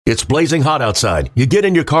It's blazing hot outside. You get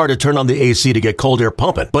in your car to turn on the AC to get cold air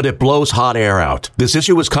pumping, but it blows hot air out. This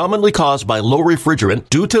issue is commonly caused by low refrigerant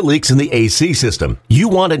due to leaks in the AC system. You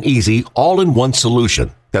want an easy, all-in-one solution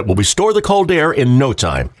that will restore the cold air in no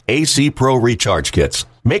time. AC Pro Recharge Kits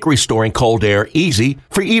make restoring cold air easy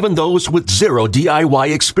for even those with zero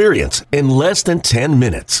DIY experience in less than 10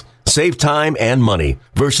 minutes. Save time and money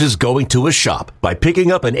versus going to a shop by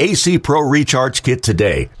picking up an AC Pro Recharge Kit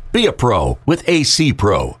today. Be a pro with AC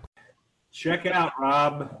Pro. Check it out,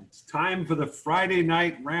 Rob. It's time for the Friday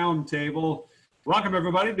Night Roundtable. Welcome,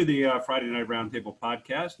 everybody, to the Friday Night Roundtable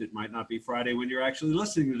podcast. It might not be Friday when you're actually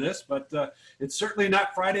listening to this, but it's certainly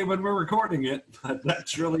not Friday when we're recording it. But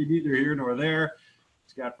that's really neither here nor there.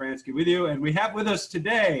 Scott Fransky with you. And we have with us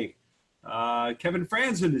today, Kevin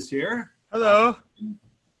Franzen is here. Hello.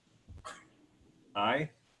 Hi.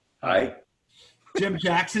 Hi. Jim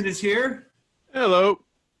Jackson is here. Hello.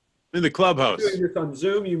 In the clubhouse. Doing this on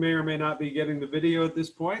Zoom. You may or may not be getting the video at this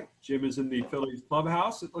point. Jim is in the Phillies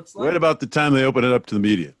clubhouse, it looks like. Right about the time they open it up to the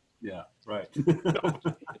media. Yeah, right.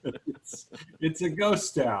 it's a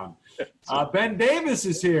ghost town. Ben Davis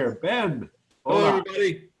is here. Ben. Hello,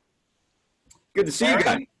 everybody. Good to see you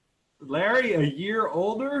guys. Larry, a year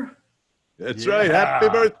older. That's right. Happy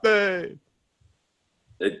birthday.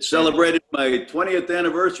 It celebrated my 20th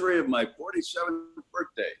anniversary of my 47th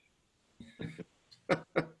birthday.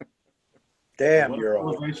 Damn, you're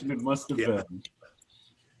old. It must have been.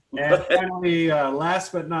 And finally,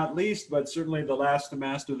 last but not least, but certainly the last to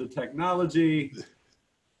master the technology,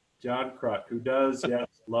 John Kruk, who does, yes,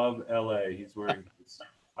 love L.A. He's wearing his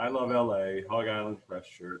I Love L.A. Hog Island Press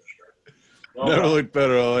shirt. Well Never done. looked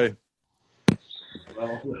better, Ollie.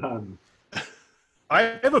 Well done.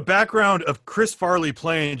 I have a background of Chris Farley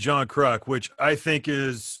playing John Kruk, which I think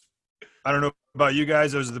is, I don't know about you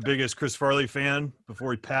guys, I was the biggest Chris Farley fan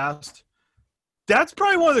before he passed. That's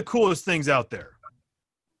probably one of the coolest things out there.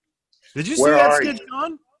 Did you see that skit,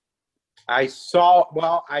 John? I saw,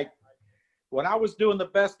 when I was doing the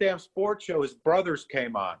Best Damn Sports Show, his brothers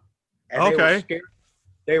came on. And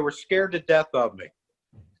they were scared to death of me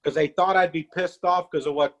because they thought I'd be pissed off because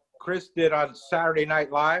of what Chris did on Saturday Night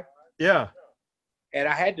Live. Yeah. And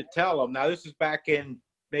I had to tell them, now this is back in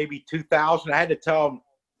maybe 2000. I had to tell them,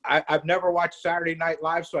 I've never watched Saturday Night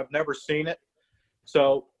Live, so I've never seen it.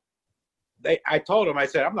 So I told them, I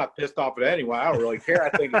said, I'm not pissed off at anyone. I don't really care. I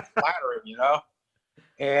think it's flattering, you know?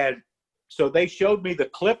 And so they showed me the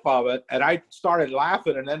clip of it, and I started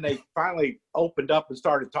laughing, and then they finally opened up and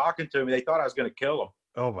started talking to me. They thought I was going to kill them.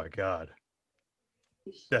 Oh, my God.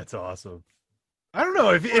 That's awesome. I don't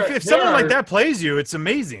know. If someone like that plays you, it's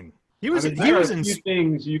amazing. There are a few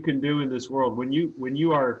things you can do in this world. When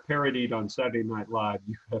you are parodied on Saturday Night Live,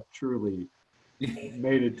 you have truly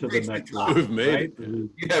made it to the next level. We've made it. You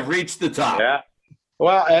have reached the top. Yeah.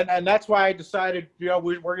 Well, and that's why I decided, we're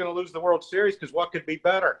going to lose the World Series because what could be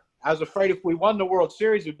better? I was afraid if we won the World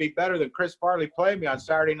Series, it would be better than Chris Farley playing me on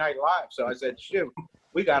Saturday Night Live. So I said, shoot,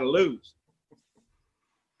 we got to lose.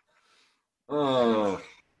 Oh.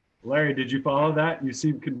 Larry, did you follow that? You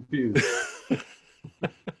seem confused.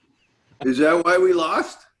 Is that why we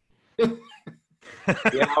lost? I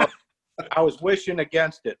was wishing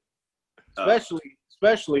against it,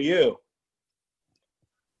 especially you.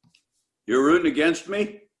 You're rooting against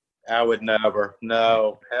me? I would never.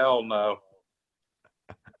 No, hell no.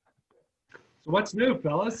 So what's new,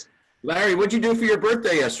 fellas? Larry, what'd you do for your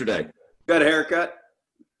birthday yesterday? Got a haircut.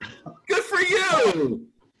 Good for you.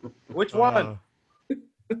 Which one?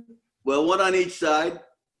 Well, one on each side.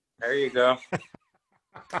 There you go.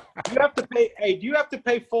 Do you have to pay? Hey, do you have to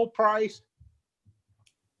pay full price?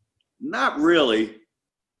 Not really.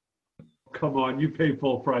 Come on, you pay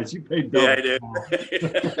full price. You pay double. Yeah, I do.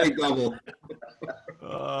 Pay double.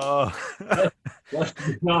 Let's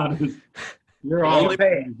be honest. You're all Only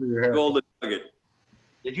paying for your hair. Golden nugget.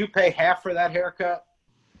 Did you pay half for that haircut?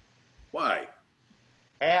 Why?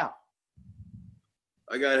 Half.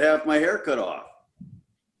 I got half my hair cut off.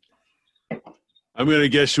 I'm going to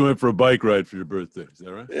guess you went for a bike ride for your birthday. Is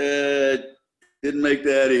that right? Didn't make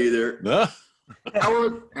that either. No?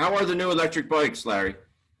 How are the new electric bikes, Larry?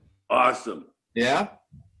 Awesome. Yeah?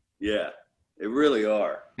 Yeah, they really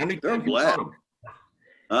are. How many They're times you black. on them?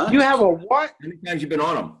 Huh? You have a what? How many times you been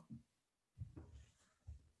on them?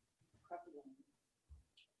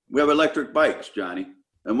 We have electric bikes, Johnny.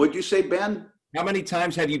 And what'd you say, Ben? How many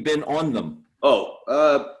times have you been on them? Oh,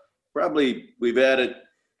 probably we've had it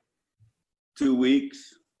 2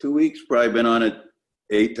 weeks. 2 weeks, probably been on it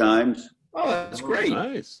 8 times. Oh, that's great.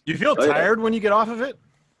 Nice. Do you feel tired when you get off of it?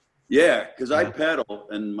 Yeah, because I pedal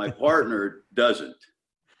and my partner doesn't.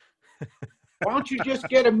 Why don't you just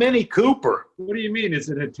get a Mini Cooper? What do you mean? Is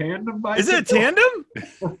it a tandem bicycle? Is it a tandem?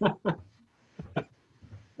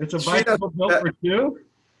 It's a She bicycle built for two?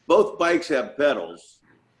 Both bikes have pedals,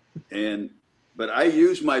 but I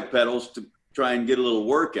use my pedals to try and get a little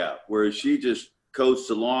workout, whereas she just coasts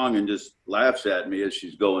along and just laughs at me as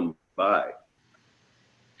she's going by.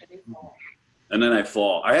 And then I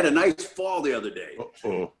fall. I had a nice fall the other day.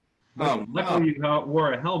 Oh, Luckily you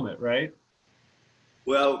wore a helmet, right?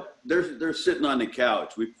 Well, they're sitting on the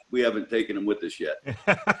couch. We haven't taken them with us yet.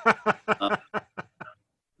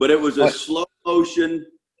 But it was a slow motion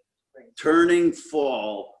turning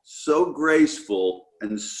fall, so graceful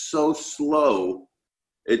and so slow.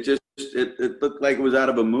 It looked like it was out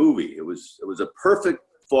of a movie. It was a perfect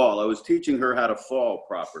fall. I was teaching her how to fall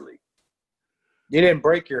properly. You didn't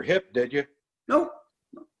break your hip, did you? No,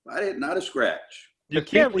 I didn't. Not a scratch. You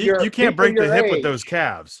people can't your- you can't people break the your hip with age. those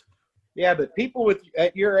calves. Yeah, but people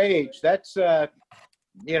at your age, that's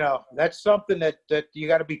that's something that you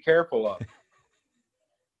got to be careful of.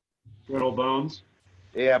 Brittle bones.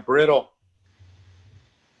 Yeah, brittle.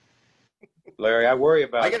 Larry, I worry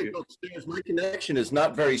about I got to you. go upstairs. My connection is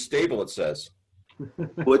not very stable, it says.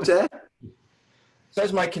 What's that? It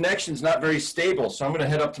says my connection's not very stable, so I'm going to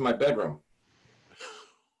head up to my bedroom.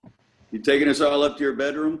 You taking us all up to your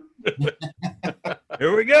bedroom?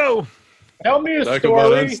 Here we go. Tell me a talk about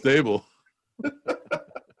story. unstable.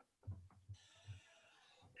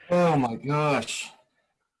 Oh, my gosh.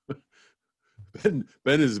 Ben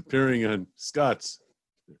is appearing on Scott's.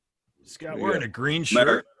 Scott wearing a green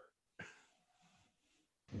shirt.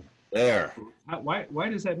 There. Why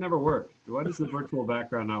does that never work? Why does the virtual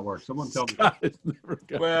background not work? Someone tell me. Scott has never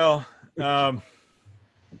got. Well,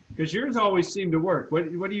 Because yours always seem to work. What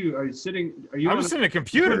are you sitting? Are you I'm on just in a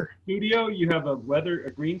computer. studio? You have a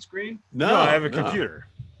green screen? No, I have a computer.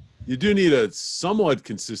 You do need a somewhat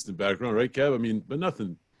consistent background, right, Kev? I mean, but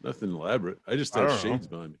nothing elaborate. I just I have don't know. shades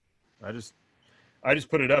behind me. I just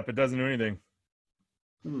put it up. It doesn't do anything.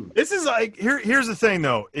 Hmm. This is like here's the thing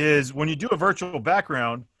though, is when you do a virtual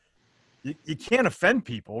background, you can't offend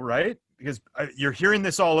people, right? Because you're hearing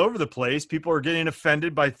this all over the place. People are getting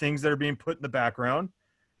offended by things that are being put in the background.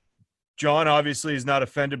 John obviously is not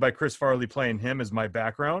offended by Chris Farley playing him as my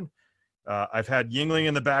background. I've had Yingling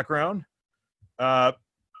in the background.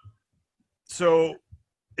 So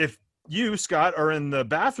if you, Scott, are in the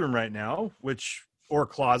bathroom right now, or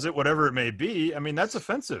closet, whatever it may be, I mean, that's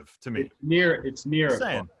offensive to me. It's near. Just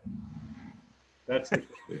saying. That's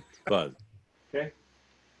But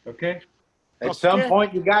okay. At some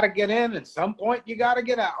point, you got to get in. At some point, you got to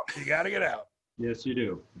get out. You got to get out. Yes, you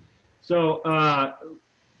do. So,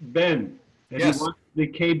 Ben, have Yes. you watched the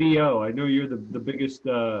KBO? I know you're the biggest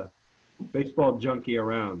baseball junkie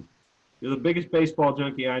around. You're the biggest baseball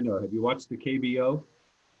junkie I know. Have you watched the KBO?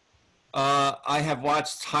 I have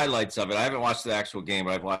watched highlights of it. I haven't watched the actual game,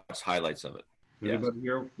 but I've watched highlights of it. Yes. Anybody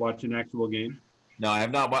here watch an actual game? No, I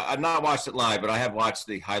have not. I've not watched it live, but I have watched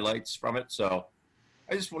the highlights from it. So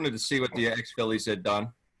I just wanted to see what the ex-Phillies had done.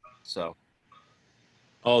 So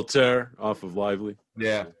Altair off of Lively.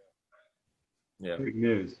 yeah. Big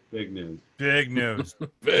news. Big news. Big news.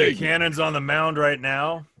 Big. Cannon's on the mound right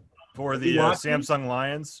now for the You watching? Samsung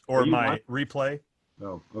Lions, or Are you my watching? replay.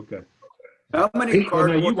 Oh, okay. How many Oh,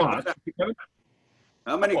 no, you cardboard? watch.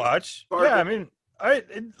 How many? Watch. Cardboard- Yeah, I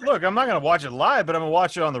mean, look, I'm not going to watch it live, but I'm going to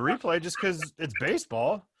watch it on the replay just because it's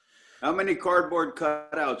baseball. How many cardboard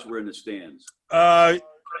cutouts were in the stands?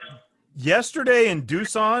 Yesterday in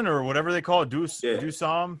Doosan, or whatever they call it, Yeah.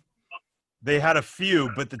 Doosan, they had a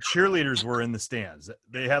few, but the cheerleaders were in the stands.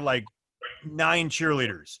 They had like 9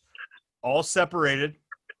 cheerleaders, all separated,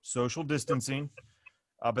 social distancing,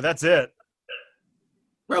 but that's it.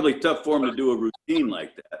 Probably tough for them to do a routine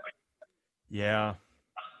like that. Yeah,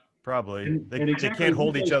 probably. And They exactly can't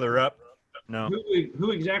hold who each they- other up. No.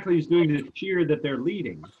 Who exactly is doing the cheer that they're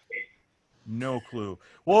leading? No clue.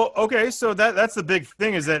 Well, okay, so that's the big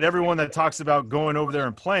thing, is that everyone that talks about going over there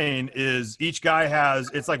and playing is each guy has,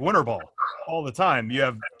 it's like winter ball all the time. You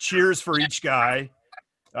have cheers for each guy.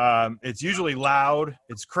 It's usually loud,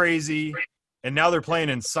 it's crazy, and now they're playing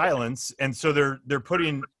in silence, and so they're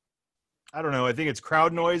putting, I don't know, I think it's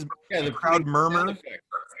crowd noise, Yeah, the crowd murmur.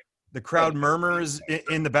 The crowd murmurs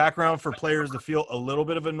in the background for players to feel a little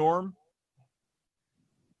bit of a norm.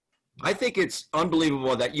 I think it's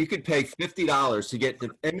unbelievable that you could pay $50 to get the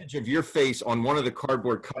image of your face on one of the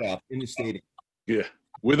cardboard cutouts in the stadium. Yeah,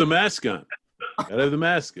 with a mask on. Gotta have the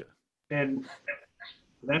mask on. And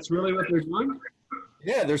that's really what they're doing?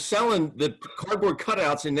 Yeah, they're selling the cardboard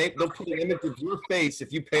cutouts, and they'll put an image of your face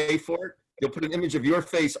if you pay for it. They'll put an image of your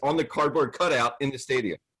face on the cardboard cutout in the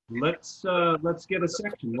stadium. let's get a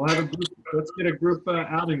section. We'll have a group. Let's get a group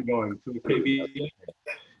outing going to a KBA.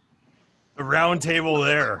 The round table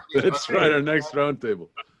there. That's right. Our next roundtable.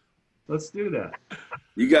 Let's do that.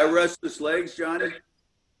 You got restless legs, Johnny?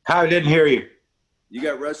 I didn't hear you. You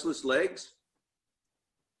got restless legs?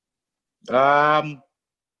 No.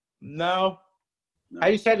 No.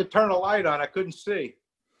 I just had to turn a light on. I couldn't see.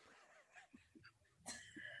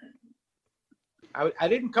 I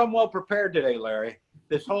didn't come well prepared today, Larry.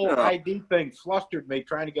 This whole No. ID thing flustered me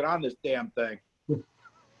trying to get on this damn thing.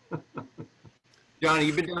 Johnny,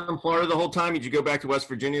 you've been down in Florida the whole time? Did you go back to West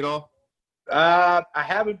Virginia at all? I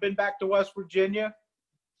haven't been back to West Virginia.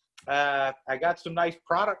 I got some nice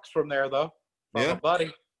products from there, though. From Yeah? a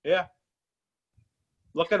buddy. Yeah.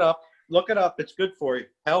 Look it up. Look it up. It's good for you.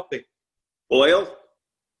 Healthy. Oil?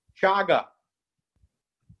 Chaga.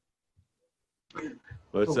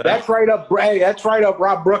 What's that? That's right up. Hey, that's right up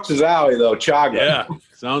Rob Brooks's alley, though. Chaga. Yeah,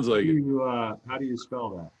 sounds like it. How do you spell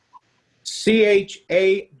that?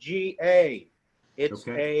 CHAGA. It's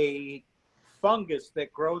Okay. a fungus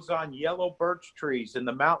that grows on yellow birch trees in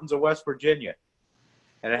the mountains of West Virginia,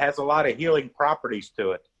 and it has a lot of healing properties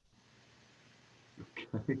to it.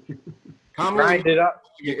 Grind it up.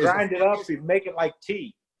 You grind it up. You make it like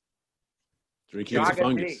tea. Drinking the Chaga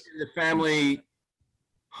fungus. tea. The family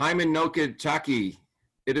Hymenococci.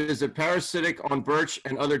 It is a parasitic on birch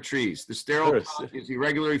and other trees. The sterile pod Parasitic. is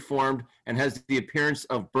irregularly formed and has the appearance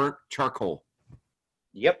of burnt charcoal.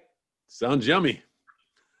 Yep. Sounds yummy.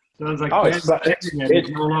 Sounds like Oh, it's it's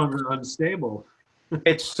no longer unstable.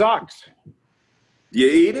 it sucks. You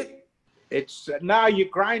eat it? It's now you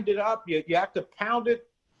grind it up. You have to pound it.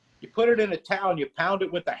 You put it in a towel and you pound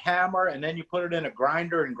it with a hammer, and then you put it in a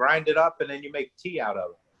grinder and grind it up, and then you make tea out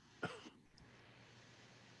of it.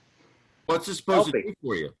 What's it supposed to Healthy. do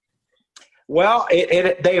for you? Well,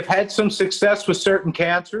 they've had some success with certain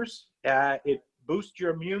cancers. It boosts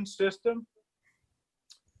your immune system,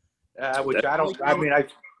 which I don't. I mean,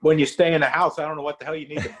 when you stay in the house, I don't know what the hell you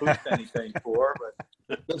need to boost anything for.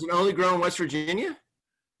 But Does it only grow in West Virginia?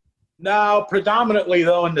 no, predominantly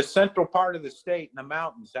though in the central part of the state, in the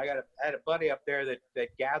mountains. I had a buddy up there that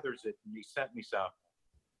gathers it, and he sent me some.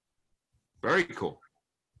 Very cool.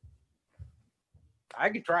 I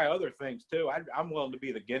could try other things too. I'm willing to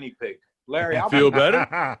be the guinea pig. Larry, I'll Feel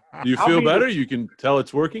better? Do you I'll feel be better? the- You can tell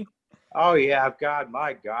it's working? Oh yeah, God,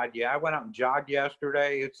 my God, yeah. I went out and jogged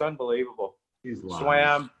yesterday. It's unbelievable. He's lying.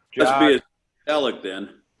 Swam, Must be jogged. a Alec then.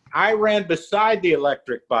 I ran beside the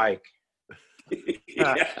electric bike.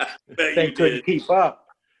 Yeah, bet They you couldn't did. keep up.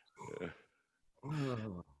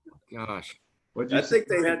 Oh, gosh. What'd you I think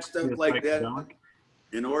they say? had stuff It's like that psychedelic?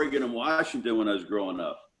 in Oregon and Washington when I was growing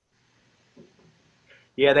up.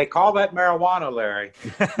 Yeah, they call that marijuana, Larry.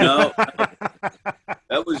 No,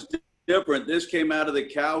 that was different. This came out of the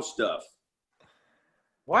cow stuff.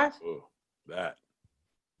 What? Oh, that.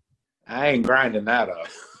 I ain't grinding that up.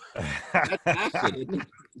 That's acid, isn't it?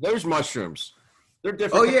 Those mushrooms. They're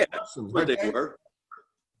different. Oh, yeah. Mushrooms, What aren't they were.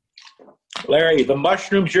 Larry, the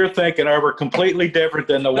mushrooms you're thinking of are completely different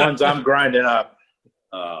than the ones I'm grinding up.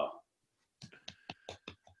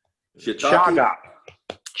 Shiitake? Chaga.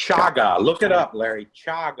 Chaga. Look it up, Larry.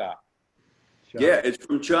 Chaga. Yeah, it's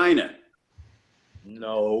from China.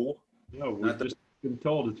 No. No, we've Not the- just been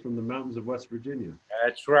told it's from the mountains of West Virginia.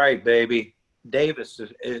 That's right, baby. Davis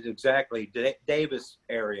is exactly Davis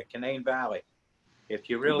area, Canaan Valley. If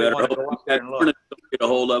you really better want to hope go up there and look. Get a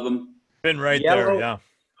hold of them. Been right Yellow. there, yeah.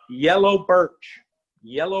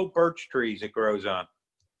 Yellow birch trees it grows on.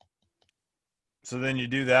 So then you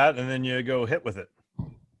do that, and then you go hit with it.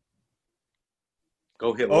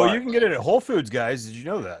 Go hit Oh, what? you can get it at Whole Foods, guys. Did you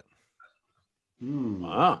know that? Hmm.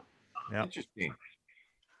 Wow. Yeah. Interesting.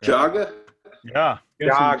 Chaga? Yeah.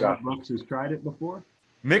 Guessing Chaga. Brooks has tried it before?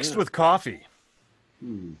 Mixed Yeah. with coffee.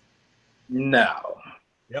 Hmm. No.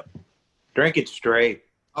 Yep. Drink it straight.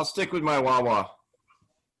 I'll stick with my Wawa.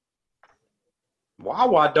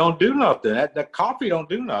 Wawa don't do nothing. The coffee don't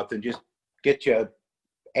do nothing. Just get you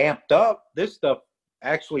amped up. This stuff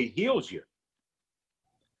actually heals you.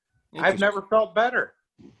 I've never felt better.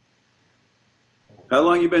 How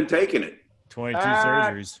long you been taking it? 22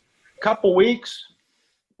 surgeries. Couple weeks.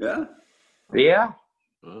 Yeah. Yeah.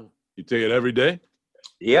 You take it every day?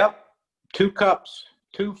 Yep. 2 cups.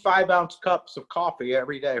 2 5-ounce cups of coffee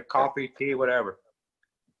every day. Coffee, tea, whatever.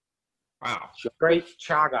 Wow. Straight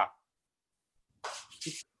chaga.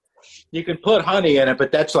 You can put honey in it,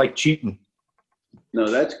 but that's like cheating. No,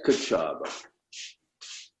 that's Kachaba.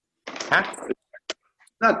 Huh?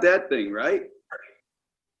 Not that thing, right?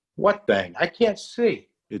 What thing? I can't see.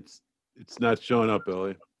 It's not showing up,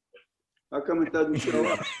 Elliot. How come it doesn't show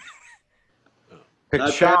up?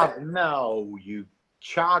 Kachava. No, you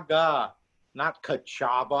chaga, not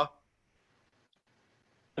kachava.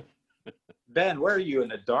 Ben, where are you, in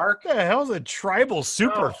the dark? What the hell's a tribal No,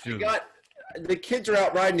 superfood? the kids are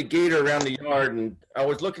out riding the gator around the yard, and I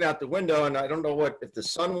was looking out the window, and I don't know if the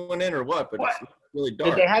sun went in or what, but it's really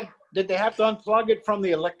dark. Did they have to unplug it from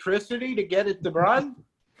the electricity to get it to run?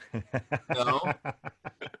 No,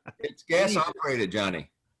 it's gas operated,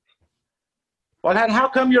 Johnny. Well, then how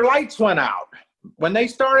come your lights went out? When they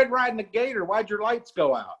started riding the gator, why'd your lights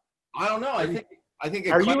go out? I don't know. I think.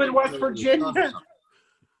 Are you in West Virginia?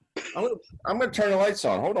 I'm going to turn the lights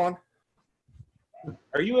on. Hold on.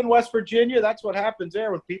 Are you in West Virginia? That's what happens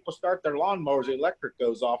there when people start their lawnmowers. The electric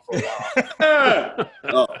goes off for a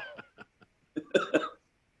while.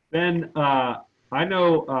 Ben, I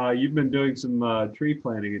know you've been doing some tree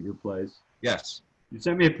planting at your place. Yes. You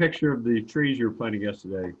sent me a picture of the trees you were planting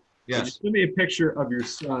yesterday. Yes. You sent me a picture of your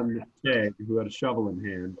son, Ted, who had a shovel in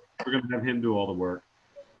hand. We're going to have him do all the work,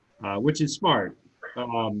 which is smart.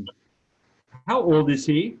 How old is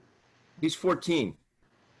he? He's 14.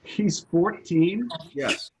 He's 14?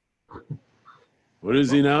 Yes. What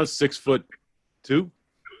is he now? 6'2"?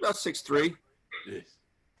 About 6'3",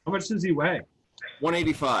 How much does he weigh?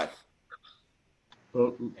 185.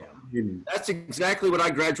 Well, That's exactly what I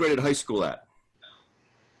graduated high school at.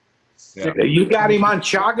 Yeah. You got him on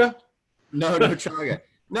chaga? No, Chaga.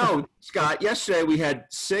 No, Scott, yesterday we had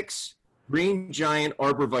 6 green giant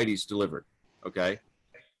arborvitaes delivered, okay?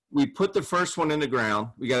 We put the first one in the ground.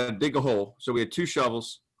 We got to dig a hole. So we had 2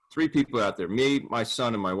 shovels, 3 people out there, me, my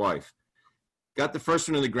son, and my wife. Got the first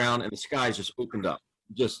one in the ground, and the skies just opened up,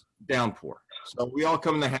 just downpour. So we all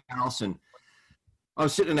come in the house, and I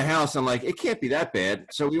was sitting in the house. I'm like, it can't be that bad.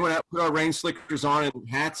 So we went out, put our rain slickers on and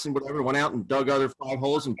hats and whatever, went out and dug other 5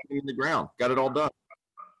 holes and put them in the ground. Got it all done.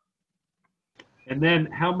 And then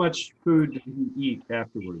how much food did he eat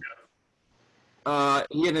afterwards?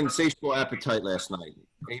 He had an insatiable appetite last night.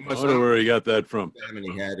 He I must wonder where he got that from. salmon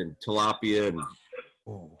he had and tilapia and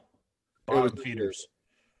Bottom feeders.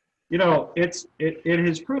 You know, it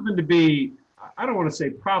has proven to be, I don't want to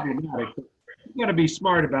say problematic, but you got to be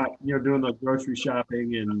smart about, doing the grocery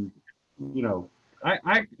shopping and,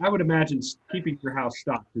 I would imagine keeping your house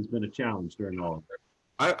stocked has been a challenge during all of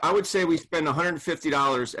it. I would say we spend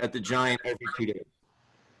 $150 at the Giant every 2 days.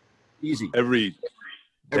 Easy. Every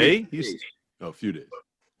Every day? 2 days. Oh, a few days.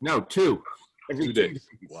 No, 2. Every 2 days.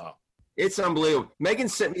 Wow. It's unbelievable. Megan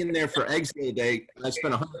sent me in there for eggs the other day, and I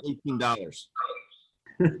spent $118.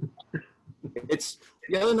 It's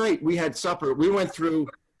the other night we had supper. We went through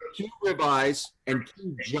 2 ribeyes and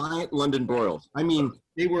 2 giant London broils. I mean,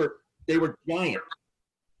 they were giant,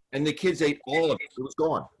 and the kids ate all of it. It was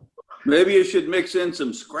gone. Maybe you should mix in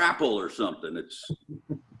some scrapple or something.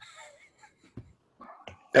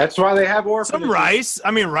 That's why they have orphanages. Some rice. I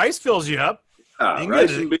mean, rice fills you up.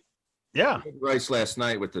 Rice and beans. Yeah. I had rice last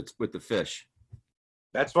night with the fish.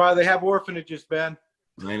 That's why they have orphanages, Ben.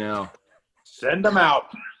 I know. Send them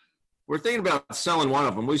out. We're thinking about selling one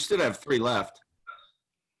of them. We still have 3 left.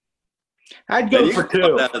 I'd go for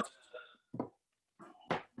 2.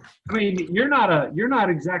 I mean, you're not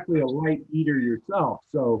exactly a light eater yourself,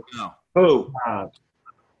 so No. Who? I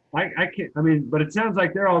can't. I mean, but it sounds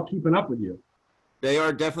like they're all keeping up with you. They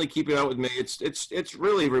are definitely keeping up with me. It's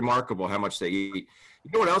really remarkable how much they eat.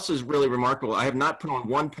 You know what else is really remarkable? I have not put on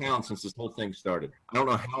 1 pound since this whole thing started. I don't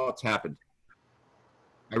know how it's happened.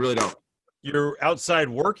 I really don't. You're outside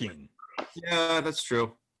working. Yeah, that's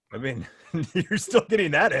true. I mean, you're still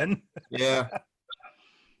getting that in. Yeah.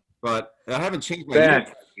 But I haven't changed my Ben.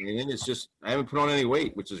 diet. It's just I haven't put on any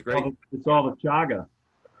weight, which is great. It's all the chaga.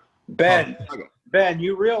 Ben,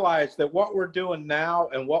 you realize that what we're doing now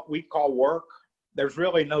and what we call work, there's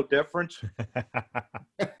really no difference.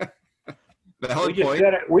 Valid We just,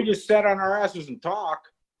 point. we just sit on our asses and talk.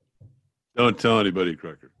 Don't tell anybody,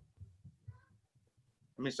 Cracker.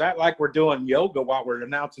 I mean, it's not like we're doing yoga while we're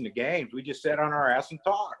announcing the games. We just sit on our ass and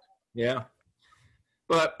talk. Yeah.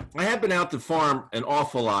 But I have been out to farm an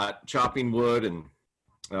awful lot, chopping wood, and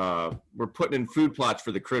we're putting in food plots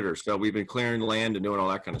for the critters. So we've been clearing land and doing all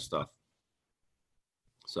that kind of stuff.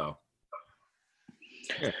 So.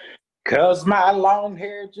 Yeah. 'Cause my long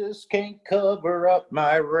hair just can't cover up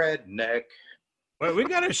my redneck. Wait, we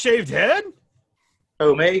got a shaved head?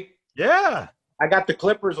 Who, me? Yeah. I got the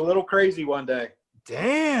clippers a little crazy one day.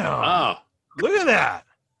 Damn. Wow. Look at that.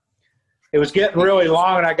 It was getting really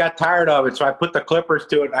long and I got tired of it, so I put the clippers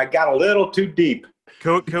to it and I got a little too deep.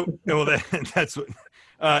 Cool. Well, that's what.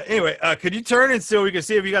 Anyway, could you turn it so we can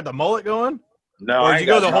see if you got the mullet going? No, Or I did you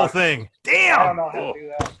go got the whole nothing. thing? I don't Damn. know how to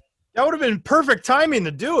do that. That would have been perfect timing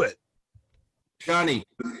to do it. Johnny,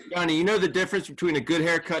 you know the difference between a good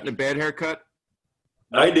haircut and a bad haircut?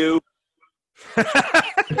 I do.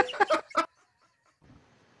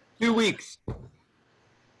 2 weeks.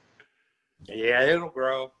 Yeah, it'll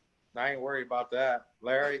grow. I ain't worried about that.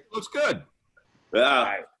 Larry? Looks good. Yeah.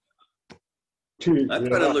 I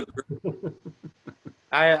thought it looked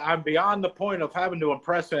I'm beyond the point of having to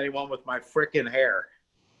impress anyone with my freaking hair.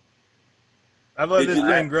 I've let Did this you-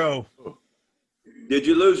 thing grow. Did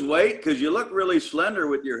you lose weight? Because you look really slender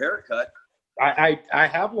with your haircut. I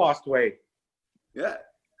have lost weight. Yeah.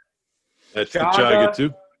 That's the Chaga. chaga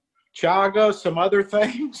too. Chaga, some other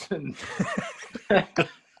things. And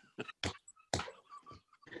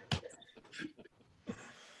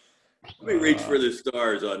Let me reach for the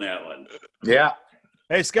stars on that one. yeah.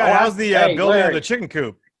 Hey, Scott, Oh, how's the hey, building of Larry. the chicken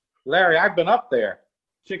coop? Larry, I've been up there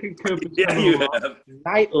Chicken coop is Yeah, coming you along. have.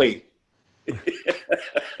 nightly.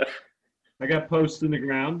 I got posts in the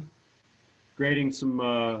ground, grading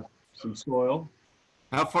some soil.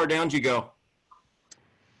 How far down did you go?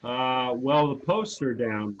 Well, the posts are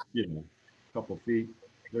down, a couple feet.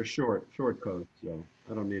 They're short posts, so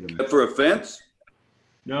I don't need them. For a fence?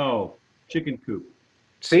 No, chicken coop.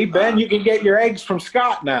 See, Ben, you can get your eggs from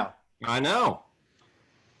Scott now. I know.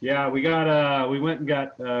 Yeah, we went and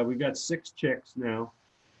got, we got 6 chicks now.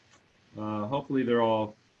 Hopefully they're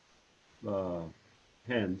all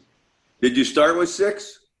hens. Did you start with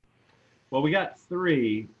 6? Well, we got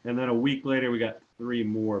 3, and then a week later we got 3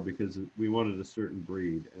 more because we wanted a certain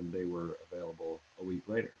breed, and they were available a week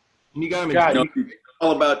later. And you got them God, in No, if you know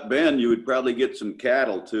all about Ben, you would probably get some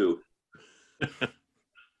cattle too.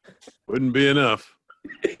 Wouldn't be enough.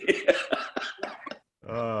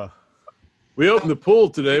 Uh, We opened the pool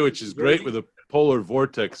today, which is great with a polar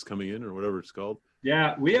vortex coming in or whatever it's called.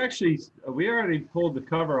 Yeah, we already pulled the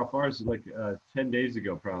cover off ours like 10 days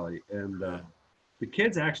ago probably, and the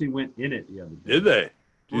kids actually went in it the other day. Did they?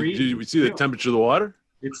 Did you see the temperature of the water?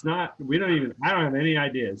 It's not. I don't have any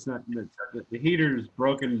idea. It's not. The heater's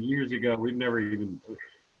broken years ago. We've never even.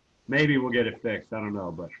 Maybe we'll get it fixed. I don't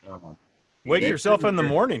know, but wake yourself in the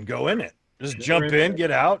morning. Go in it. Just jump in,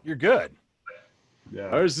 get out. You're good. yeah.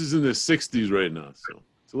 Ours is in the 60s right now, so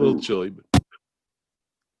it's a little chilly, but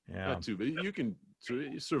Yeah. not too bad.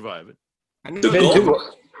 You survive it. I know The it's goal-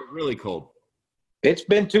 really cold. It's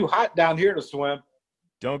been too hot down here to swim.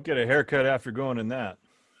 Don't get a haircut after going in that.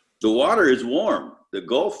 The water is warm. The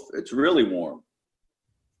Gulf, it's really warm.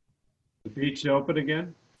 The beach open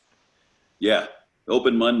again. Yeah.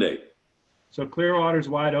 Open Monday. So Clearwater's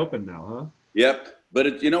wide open now, huh? Yep.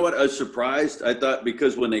 But you know what? I was surprised. I thought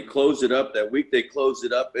because when they closed it up, that week they closed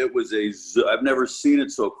it up, it was I've never seen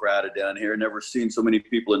it so crowded down here. Never seen so many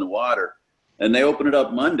people in the water. And they opened it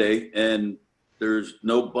up Monday, and there's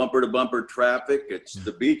no bumper to bumper traffic. It's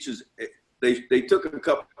the beaches. They took a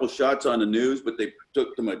couple shots on the news, but they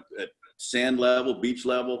took them at sand level, beach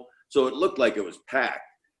level. So it looked like it was packed.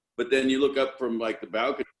 But then you look up from like the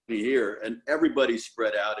balcony here, and everybody's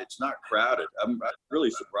spread out. It's not crowded. I'm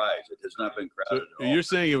really surprised. It has not been So crowded at all. you're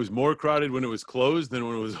saying it was more crowded when it was closed than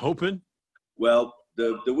when it was open? Well,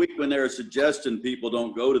 the week when they were suggesting people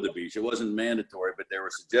don't go to the beach, it wasn't mandatory, but they were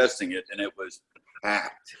suggesting it, and it was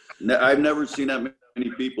packed. I've never seen that many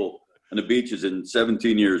people on the beaches in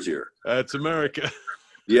 17 years here. That's America.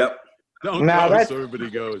 Yep. Don't Now go that's- so everybody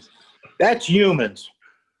goes. That's humans.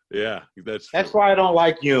 Yeah, that's true. That's why I don't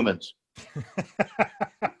like humans.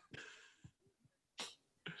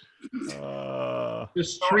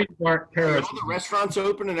 Just street art Are Paris. all the restaurants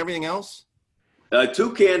open and everything else?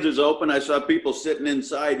 Toucan's is open. I saw people sitting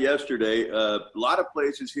inside yesterday. A lot of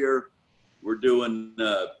places here were doing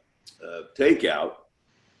takeout.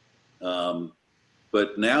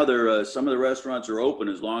 But now some of the restaurants are open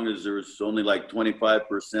as long as there's only like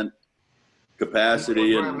 25%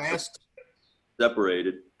 capacity Wear a and mask?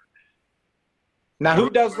 separated. Now, who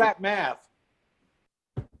does that math?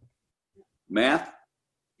 Math?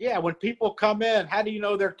 Yeah, when people come in, how do you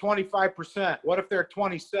know they're 25%? What if they're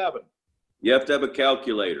 27? You have to have a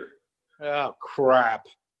calculator. Oh, crap.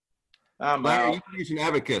 I'm Larry, out. you can use an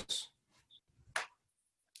abacus.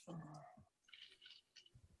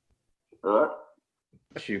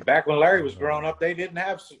 Shoot, back when Larry was growing up, they didn't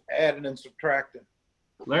have adding and subtracting.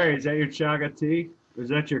 Larry, is that your chaga tea? Or is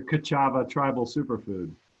that your Kachava tribal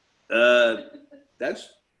superfood? It's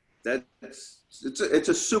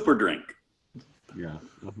a super drink. Yeah.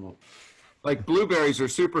 Uh-huh. Like blueberries are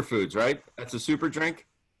superfoods, right? That's a super drink.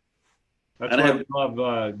 That's And I why have-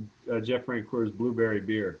 I love Jeff Francoeur's blueberry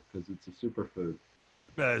beer because it's a superfood.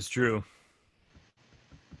 That is true.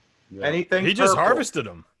 Yeah. Anything He just purple. harvested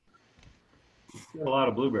them. Got a lot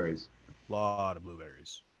of blueberries. A lot of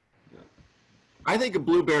blueberries. I think a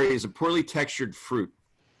blueberry is a poorly textured fruit.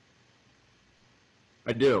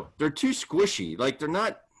 I do. They're too squishy. Like they're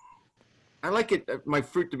not. I like my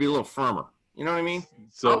fruit to be a little firmer. You know what I mean?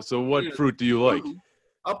 So what fruit do you like?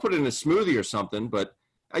 I'll put it in a smoothie or something, but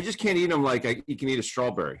I just can't eat them like you can eat a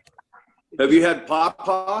strawberry. Have you had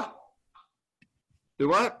pawpaw? Do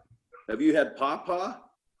what? Have you had pawpaw?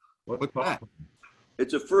 What's that?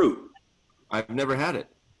 It's a fruit. I've never had it.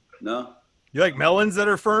 No. You like melons that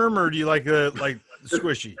are firm, or do you like the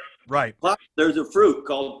squishy? Right. There's a fruit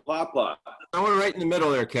called pawpaw. I want it right in the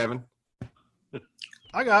middle there, Kevin.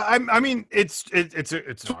 I mean, it's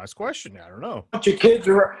an honest question. I don't know. Bunch of kids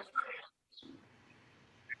are.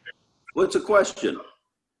 What's the question?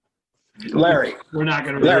 Larry. We're not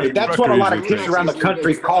going to. Larry, that's what a lot of kids around the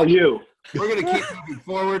country call you. We're going to keep moving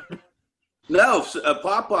forward. No, a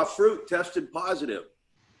pawpaw fruit tested positive.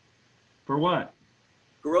 For what?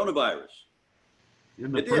 Coronavirus.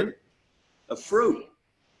 In the It fruit? did. A fruit.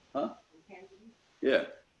 Huh? Yeah.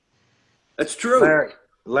 That's true.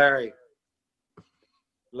 Larry,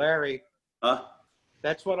 Huh?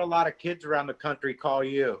 that's what a lot of kids around the country call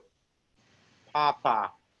you.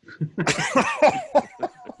 Papa.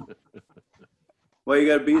 Why you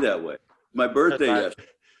got to be that way? My birthday yesterday.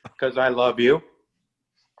 Because I love you.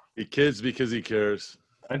 He kids because he cares.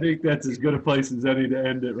 I think that's as good a place as any to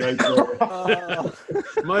end it right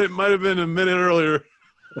there. Might have been a minute earlier.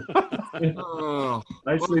 Oh,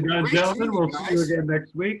 Nicely done, great gentlemen. seeing We'll you see you guys. again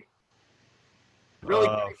next week. Really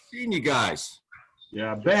great seeing you guys.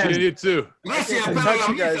 Yeah, See Ben. you too. Gracias, Touch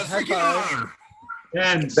you guys. High five.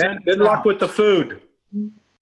 Ben, Ben, good luck with the food.